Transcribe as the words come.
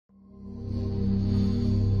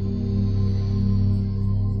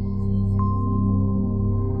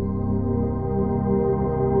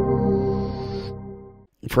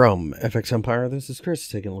From FXEmpire, this is Chris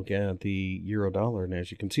taking a look at the euro dollar, and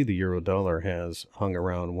as you can see, the euro dollar has hung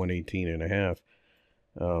around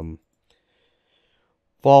 118.5,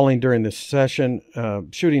 falling during this session.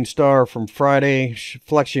 Shooting star from Friday,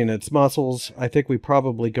 flexing its muscles. I think we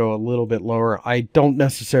probably go a little bit lower. I don't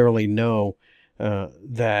necessarily know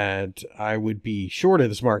that I would be short of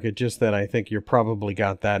this market, just that I think you're probably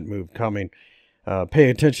got that move coming. Pay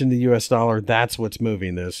attention to the US dollar. That's what's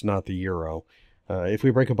moving this, not the euro. If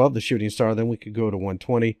we break above the shooting star, then we could go to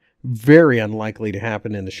 120. Very unlikely to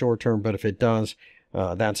happen in the short term, but if it does,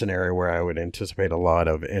 that's an area where I would anticipate a lot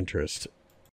of interest.